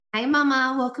Hey,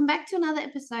 Mama, welcome back to another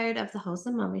episode of the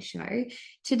Wholesome Mama Show.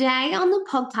 Today on the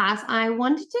podcast, I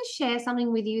wanted to share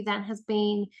something with you that has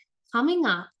been coming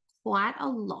up quite a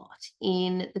lot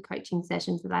in the coaching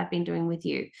sessions that I've been doing with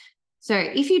you. So,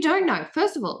 if you don't know,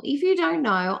 first of all, if you don't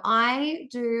know, I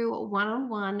do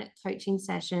one-on-one coaching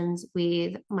sessions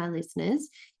with my listeners.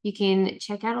 You can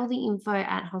check out all the info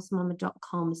at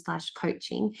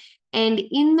wholesomemama.com/coaching. And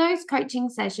in those coaching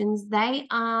sessions, they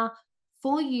are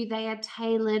for you. They are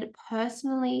tailored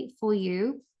personally for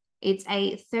you. It's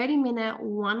a 30-minute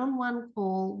one-on-one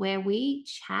call where we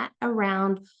chat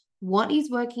around what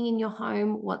is working in your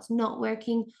home, what's not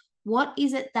working, what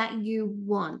is it that you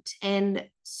want. And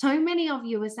so many of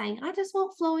you are saying, I just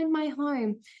want flow in my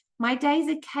home. My days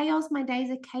are chaos, my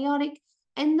days are chaotic.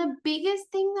 And the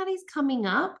biggest thing that is coming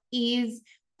up is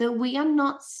that we are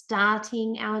not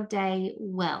starting our day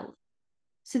well.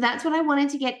 So that's what I wanted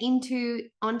to get into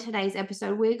on today's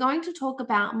episode. We're going to talk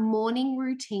about morning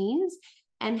routines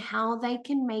and how they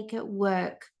can make it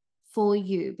work for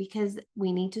you, because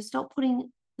we need to stop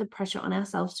putting the pressure on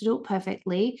ourselves to do it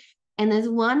perfectly. And there's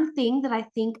one thing that I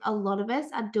think a lot of us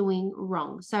are doing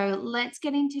wrong. So let's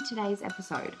get into today's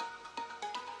episode.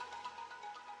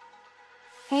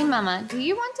 Hey Mama, do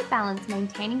you want to balance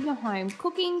maintaining your home,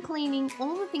 cooking, cleaning,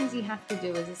 all the things you have to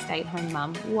do as a stay-at-home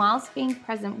mum, whilst being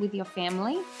present with your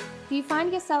family? Do you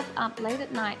find yourself up late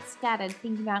at night, scattered,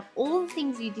 thinking about all the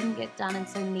things you didn't get done and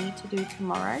so need to do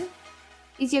tomorrow?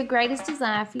 Is your greatest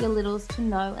desire for your littles to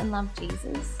know and love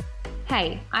Jesus?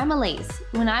 Hey, I'm Elise.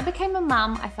 When I became a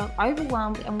mum, I felt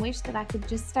overwhelmed and wished that I could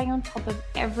just stay on top of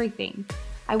everything.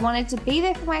 I wanted to be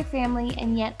there for my family,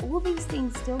 and yet all these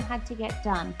things still had to get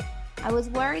done. I was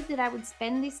worried that I would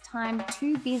spend this time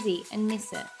too busy and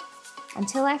miss it,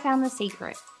 until I found the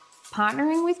secret: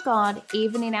 partnering with God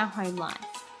even in our home life.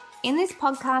 In this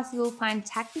podcast, you will find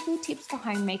tactical tips for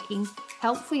homemaking,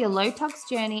 help for your low tox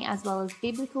journey, as well as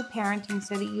biblical parenting,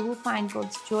 so that you will find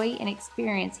God's joy and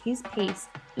experience His peace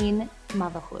in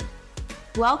motherhood.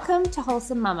 Welcome to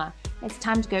Wholesome Mama. It's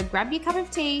time to go grab your cup of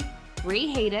tea,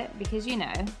 reheat it because you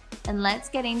know, and let's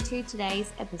get into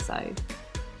today's episode.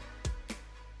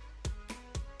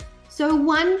 So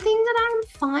one thing that I'm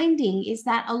finding is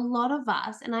that a lot of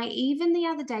us, and I even the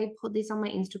other day put this on my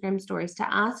Instagram stories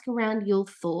to ask around your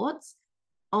thoughts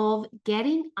of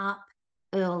getting up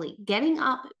early, getting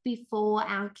up before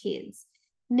our kids.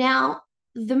 Now,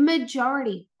 the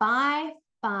majority, by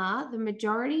far, the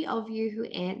majority of you who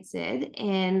answered,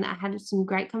 and I had some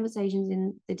great conversations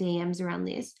in the DMs around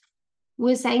this,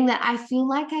 was saying that I feel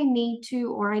like I need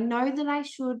to, or I know that I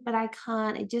should, but I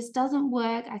can't. It just doesn't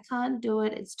work. I can't do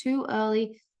it. It's too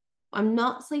early. I'm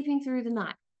not sleeping through the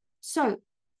night. So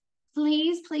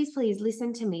please, please, please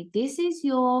listen to me. This is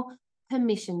your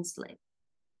permission slip,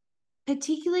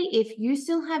 particularly if you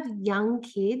still have young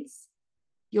kids,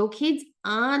 your kids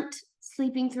aren't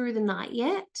sleeping through the night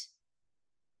yet,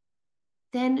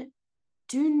 then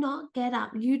do not get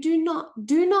up. You do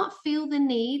not feel the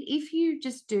need. If you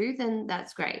just do, then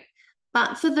that's great.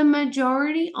 But for the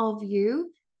majority of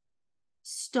you,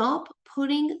 stop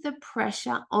putting the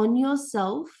pressure on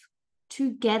yourself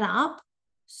to get up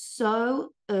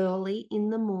so early in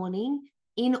the morning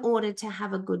in order to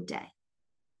have a good day.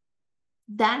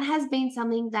 That has been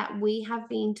something that we have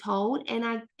been told,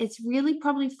 and it's really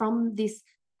probably from this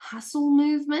hustle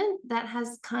movement that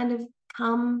has kind of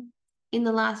come in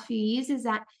the last few years, is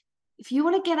that if you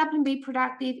want to get up and be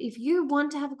productive, if you want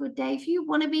to have a good day, if you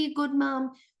want to be a good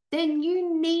mom, then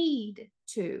you need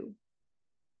to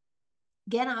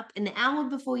get up an hour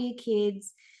before your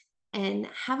kids and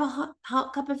have a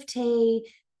hot cup of tea,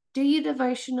 do your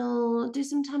devotional, do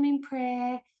some time in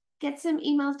prayer, get some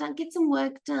emails done, get some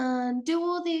work done, do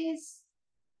all this.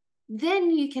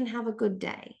 Then you can have a good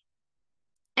day.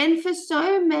 And for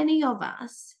so many of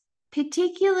us,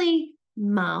 particularly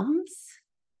mums,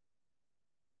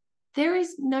 there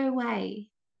is no way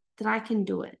that I can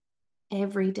do it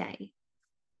every day.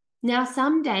 Now,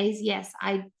 some days, yes,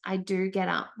 I do get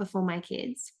up before my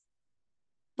kids.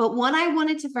 But what I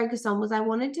wanted to focus on was I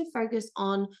wanted to focus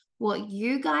on what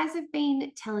you guys have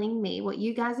been telling me, what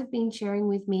you guys have been sharing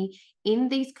with me in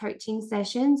these coaching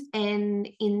sessions and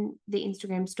in the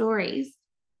Instagram stories,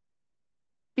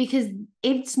 because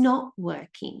it's not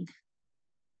working.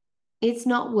 It's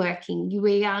not working.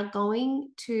 We are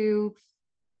going to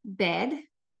bed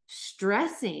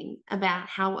stressing about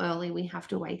how early we have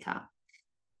to wake up.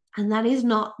 And that is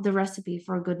not the recipe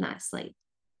for a good night's sleep.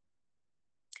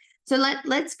 So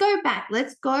let's go back.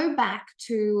 Let's go back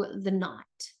to the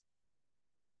night.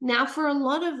 Now, for a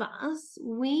lot of us,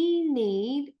 we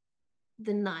need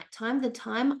the nighttime, the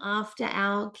time after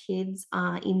our kids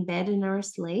are in bed and are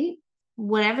asleep.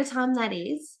 whatever time that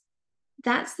is,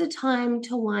 that's the time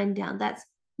to wind down. That's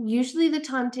usually the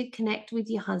time to connect with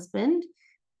your husband.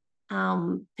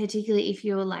 Particularly if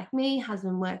you're like me,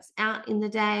 husband works out in the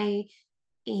day,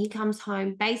 he comes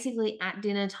home basically at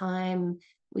dinner time.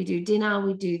 We do dinner,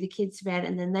 we do the kids to bed,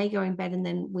 and then they go in bed, and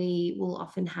then we will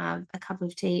often have a cup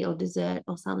of tea or dessert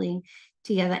or something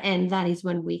together. And that is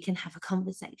when we can have a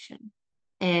conversation.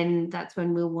 And that's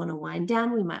when we'll want to wind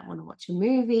down. We might want to watch a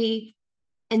movie.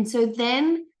 And so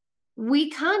then we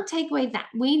can't take away that.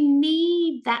 We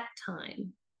need that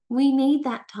time. We need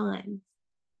that time.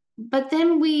 But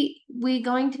then we're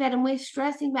going to bed and we're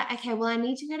stressing about, okay, well, I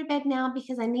need to go to bed now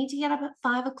because I need to get up at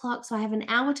 5 o'clock. So I have an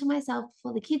hour to myself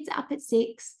before the kids are up at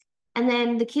 6. And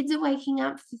then the kids are waking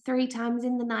up 3 times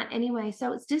in the night anyway.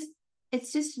 So it's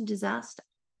just a disaster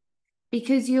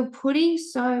because you're putting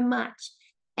so much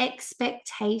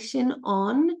expectation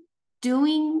on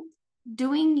doing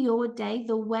your day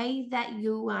the way that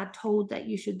you are told that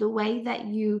you should, the way that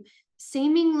you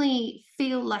seemingly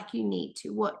feel like you need to,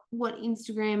 what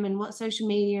Instagram and what social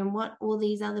media and what all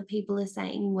these other people are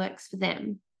saying works for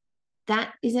them.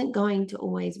 That isn't going to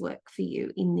always work for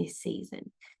you in this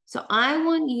season. So I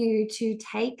want you to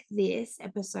take this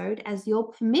episode as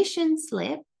your permission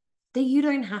slip that you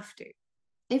don't have to.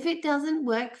 If it doesn't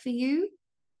work for you,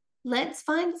 let's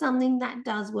find something that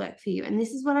does work for you. And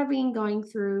this is what I've been going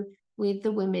through with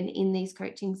the women in these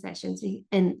coaching sessions.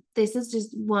 And this is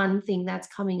just one thing that's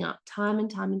coming up time and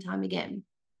time and time again.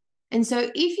 And so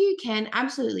if you can,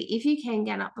 absolutely, if you can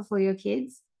get up before your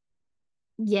kids,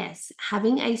 yes,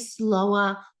 having a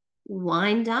slower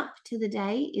wind up to the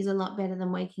day is a lot better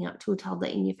than waking up to a toddler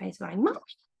in your face going, "Mom,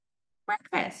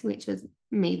 breakfast," which was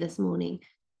me this morning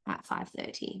at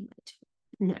 5:30.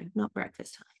 No, not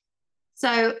breakfast time.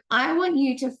 So I want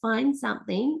you to find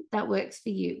something that works for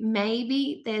you.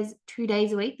 Maybe there's 2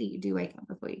 days a week that you do wake up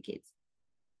before your kids.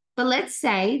 But let's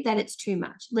say that it's too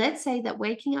much. Let's say that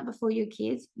waking up before your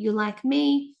kids, you're like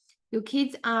me, your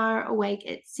kids are awake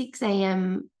at 6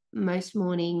 a.m. most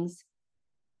mornings.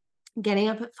 Getting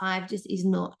up at 5 just is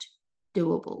not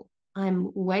doable.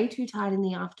 I'm way too tired in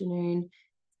the afternoon.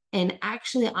 And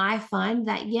actually, I find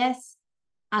that, yes,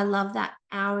 I love that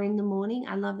hour in the morning.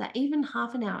 I love that even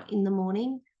half an hour in the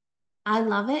morning. I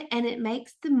love it. And it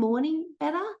makes the morning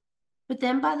better. But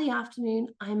then by the afternoon,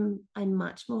 I'm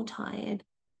much more tired.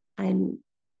 I'm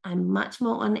much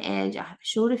more on edge. I have a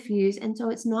shorter fuse. And so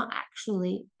it's not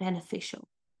actually beneficial.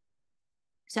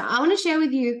 So I want to share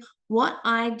with you what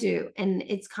I do. And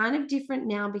it's kind of different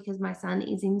now because my son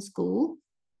is in school.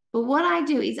 But what I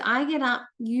do is I get up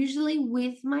usually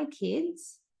with my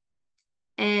kids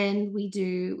and we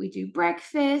do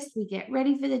breakfast, we get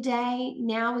ready for the day.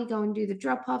 Now we go and do the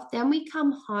drop off. Then we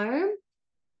come home.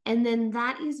 And then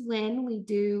that is when we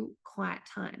do quiet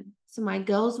time. So my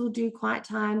girls will do quiet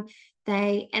time.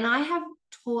 And I have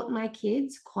taught my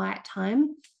kids quiet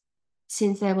time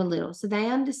since they were little. So they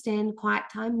understand quiet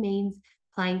time means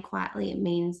playing quietly. It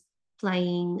means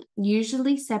playing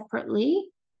usually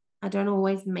separately. I don't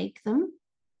always make them.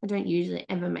 I don't usually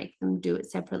ever make them do it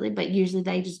separately, but usually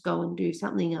they just go and do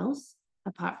something else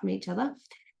apart from each other.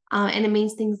 And it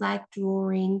means things like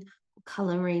drawing,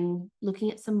 coloring, looking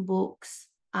at some books,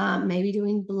 maybe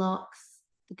doing blocks.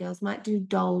 The girls might do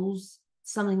dolls,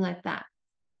 something like that.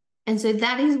 And so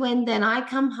that is when then I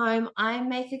come home, I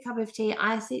make a cup of tea,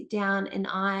 I sit down and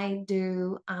I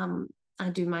do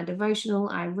my devotional,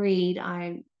 I read,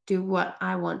 I do what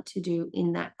I want to do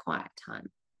in that quiet time.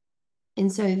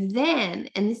 And so then,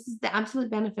 and this is the absolute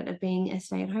benefit of being a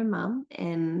stay-at-home mum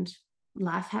and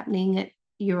life happening at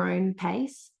your own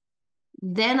pace,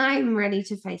 then I'm ready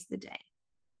to face the day.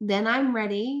 Then I'm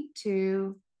ready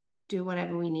to do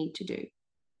whatever we need to do.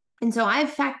 And so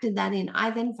I've factored that in.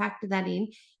 I then factor that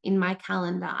in my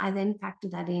calendar. I then factor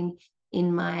that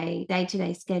in my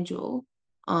day-to-day schedule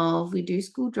of we do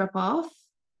school drop-off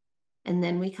and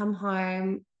then we come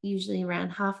home usually around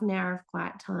half an hour of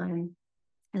quiet time.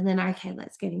 And then, okay,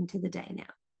 let's get into the day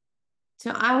now.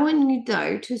 So I want you,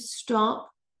 though, to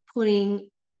stop putting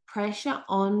pressure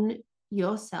on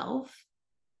yourself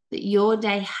that your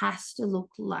day has to look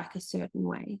like a certain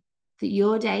way, that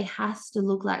your day has to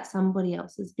look like somebody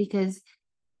else's, because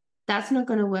that's not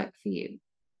going to work for you.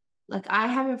 Like I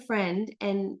have a friend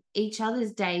and each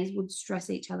other's days would stress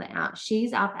each other out.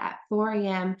 She's up at 4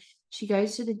 a.m. She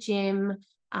goes to the gym.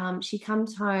 She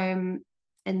comes home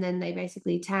and then they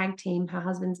basically tag team. Her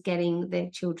husband's getting their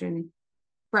children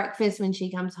breakfast when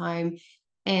she comes home.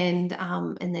 And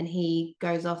then he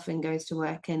goes off and goes to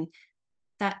work. And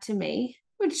that to me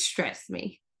would stress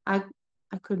me. I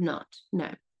could not, no.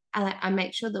 I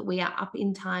make sure that we are up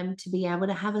in time to be able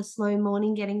to have a slow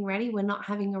morning getting ready. We're not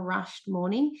having a rushed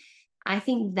morning. I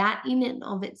think that in and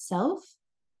of itself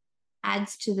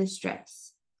adds to the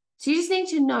stress. So you just need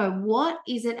to know, what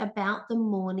is it about the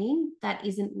morning that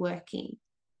isn't working?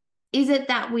 Is it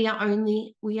that we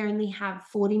only have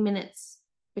 40 minutes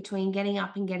between getting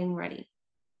up and getting ready?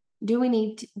 Do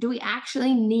we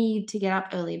actually need to get up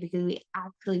early because we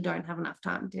actually don't have enough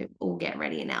time to all get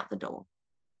ready and out the door?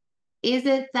 Is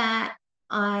it that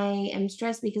I am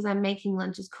stressed because I'm making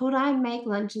lunches? Could I make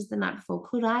lunches the night before?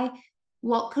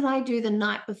 What could I do the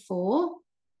night before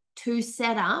to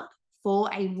set up for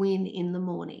a win in the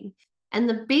morning? And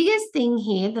the biggest thing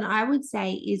here that I would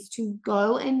say is to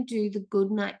go and do the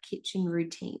Goodnight Kitchen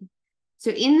routine.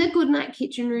 So in the Goodnight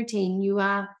Kitchen routine, you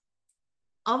are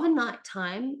of a night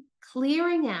time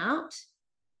clearing out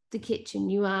the kitchen.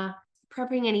 You are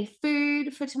prepping any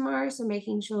food for tomorrow, so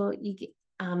making sure you get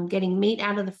getting meat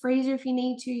out of the freezer if you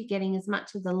need to. You're getting as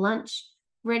much of the lunch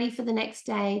ready for the next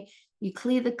day. You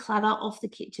clear the clutter off the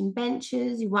kitchen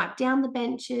benches. You wipe down the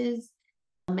benches.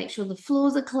 Make sure the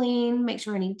floors are clean. Make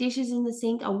sure any dishes in the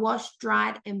sink are washed,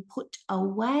 dried, and put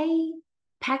away.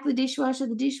 Pack the dishwasher.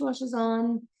 The dishwasher's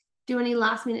on. Do any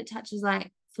last minute touches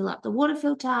like fill up the water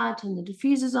filter, turn the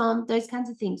diffusers on, those kinds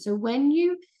of things. So when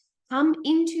you come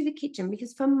into the kitchen,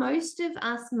 because for most of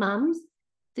us mums,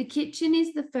 the kitchen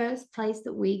is the first place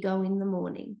that we go in the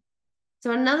morning.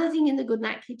 So another thing in the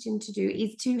Goodnight Kitchen to do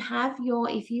is to have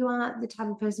if you are the type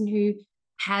of person who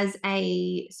has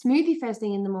a smoothie first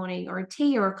thing in the morning, or a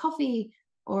tea or a coffee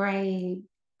or a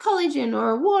collagen or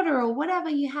a water or whatever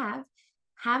you have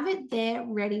it there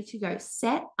ready to go,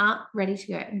 set up, ready to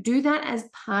go. Do that as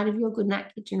part of your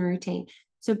Goodnight Kitchen routine.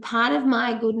 So part of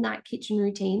my Goodnight Kitchen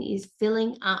routine is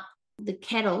filling up the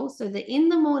kettle so that in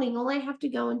the morning, all I have to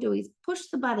go and do is push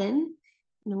the button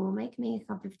and it will make me a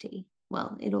cup of tea.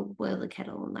 Well, it'll boil the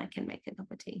kettle and I can make a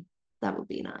cup of tea. That would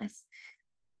be nice.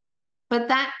 But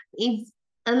that is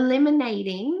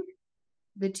eliminating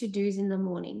the to-dos in the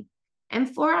morning.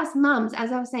 And for us mums,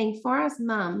 as I was saying, for us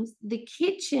mums, the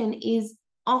kitchen is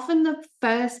often the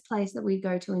first place that we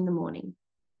go to in the morning.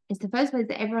 It's the first place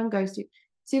that everyone goes to.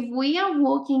 So if we are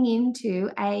walking into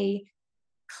a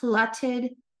cluttered,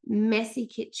 messy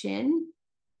kitchen,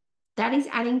 that is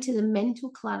adding to the mental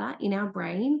clutter in our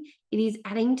brain. It is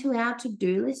adding to our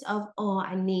to-do list of,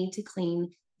 I need to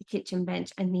clean the kitchen bench.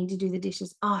 I need to do the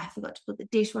dishes. I forgot to put the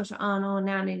dishwasher on.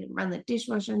 Now I need to run the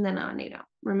dishwasher, and then I need to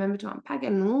remember to unpack it.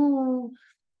 And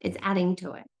it's adding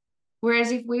to it.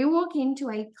 Whereas if we walk into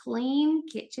a clean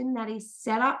kitchen that is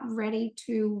set up, ready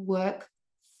to work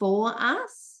for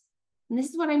us, and this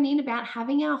is what I mean about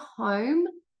having our home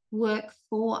work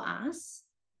for us,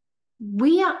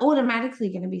 we are automatically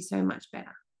going to be so much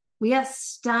better. We are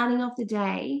starting off the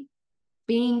day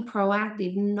being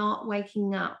proactive, not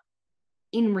waking up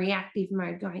in reactive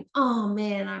mode going, oh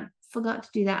man, I forgot to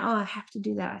do that. I have to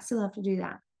do that. I still have to do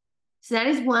that. So that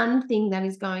is one thing that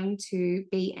is going to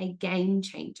be a game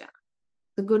changer.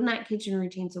 The Goodnight Kitchen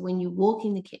routine. So when you walk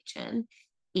in the kitchen,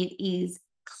 it is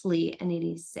clear and it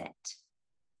is set.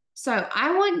 So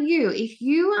I want you, if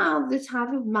you are the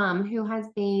type of mum who has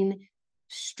been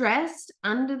stressed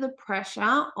under the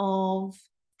pressure of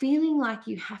feeling like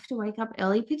you have to wake up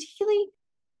early, particularly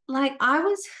like I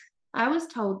was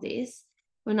told this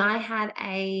when I had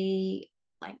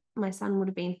my son would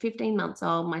have been 15 months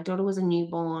old, my daughter was a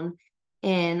newborn,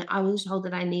 and I was told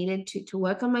that I needed to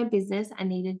work on my business. I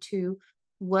needed to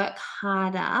work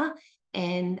harder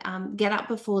and get up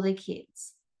before the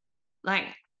kids. Like,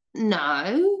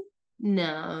 no,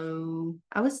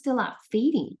 I was still up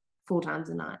feeding 4 times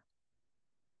a night.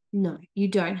 No, you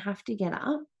don't have to get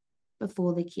up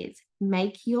before the kids.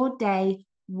 Make your day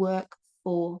work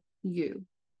for you,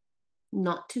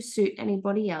 not to suit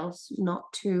anybody else,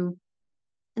 not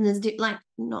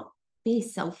be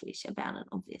selfish about it,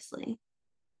 obviously,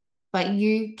 but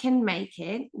you can make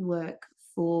it work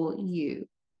for you.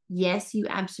 Yes, you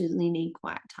absolutely need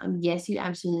quiet time. Yes, you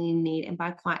absolutely need, and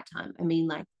by quiet time, I mean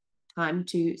like time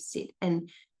to sit and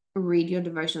read your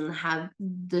devotion and have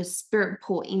the Spirit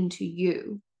pour into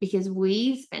you, because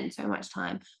we spend so much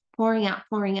time pouring out.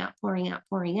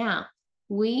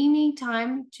 We need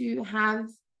time to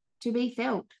be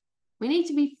filled. We need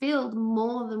to be filled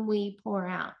more than we pour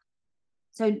out.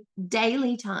 So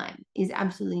daily time is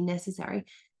absolutely necessary,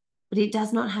 but it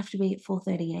does not have to be at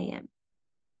 4:30 a.m.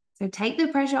 So take the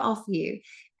pressure off you.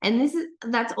 And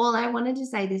that's all I wanted to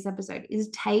say this episode is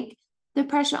take the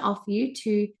pressure off you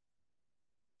to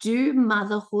do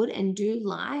motherhood and do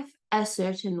life a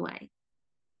certain way.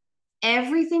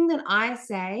 Everything that I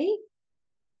say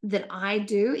that I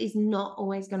do is not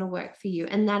always going to work for you.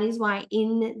 And that is why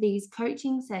in these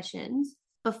coaching sessions,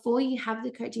 before you have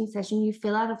the coaching session, you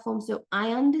fill out a form. So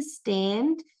I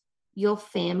understand your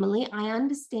family. I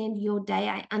understand your day.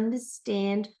 I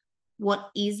understand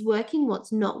what is working,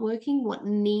 what's not working, what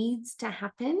needs to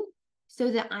happen,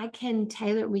 so that I can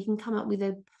tailor it. We can come up with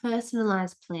a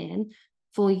personalized plan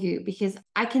for you, because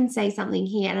I can say something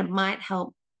here and it might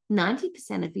help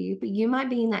 90% of you, but you might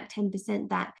be in that 10%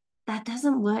 that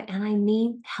doesn't work and I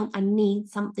need help. I need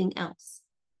something else.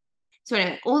 So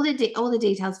anyway, all the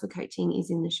details for coaching is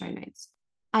in the show notes.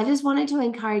 I just wanted to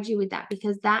encourage you with that,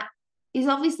 because that is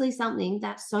obviously something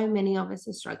that so many of us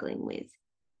are struggling with,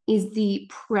 is the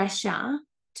pressure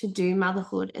to do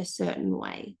motherhood a certain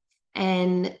way.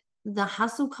 And the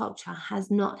hustle culture has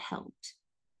not helped.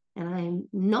 And I'm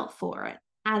not for it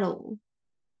at all,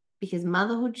 because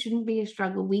motherhood shouldn't be a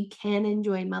struggle. We can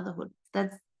enjoy motherhood.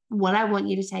 That's what I want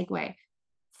you to take away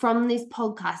from this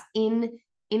podcast in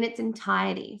its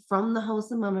entirety, from the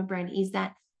Wholesome Mama brand, is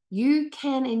that you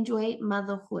can enjoy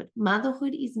motherhood.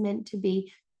 Motherhood is meant to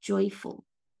be joyful.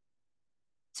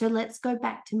 So let's go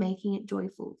back to making it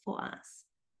joyful for us.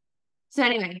 So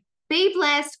anyway, be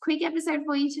blessed. Quick episode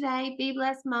for you today. Be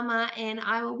blessed, Mama. And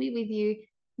I will be with you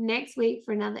next week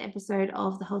for another episode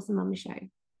of the Wholesome Mama Show.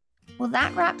 Well,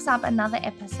 that wraps up another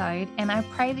episode, and I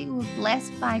pray that you were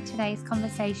blessed by today's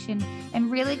conversation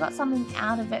and really got something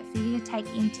out of it for you to take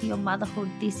into your motherhood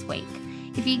this week.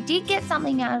 If you did get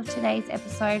something out of today's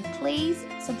episode, please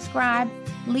subscribe,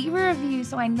 leave a review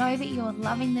so I know that you're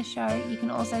loving the show. You can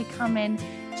also come and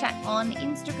chat on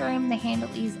Instagram. The handle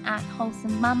is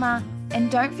 @WholesomeMama. And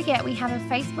don't forget, we have a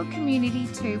Facebook community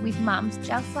too with mums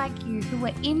just like you who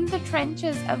are in the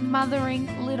trenches of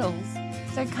mothering littles.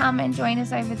 So come and join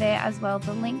us over there as well.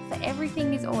 The link for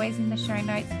everything is always in the show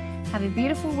notes. Have a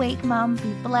beautiful week, Mum.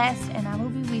 Be blessed, and I will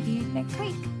be with you next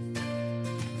week.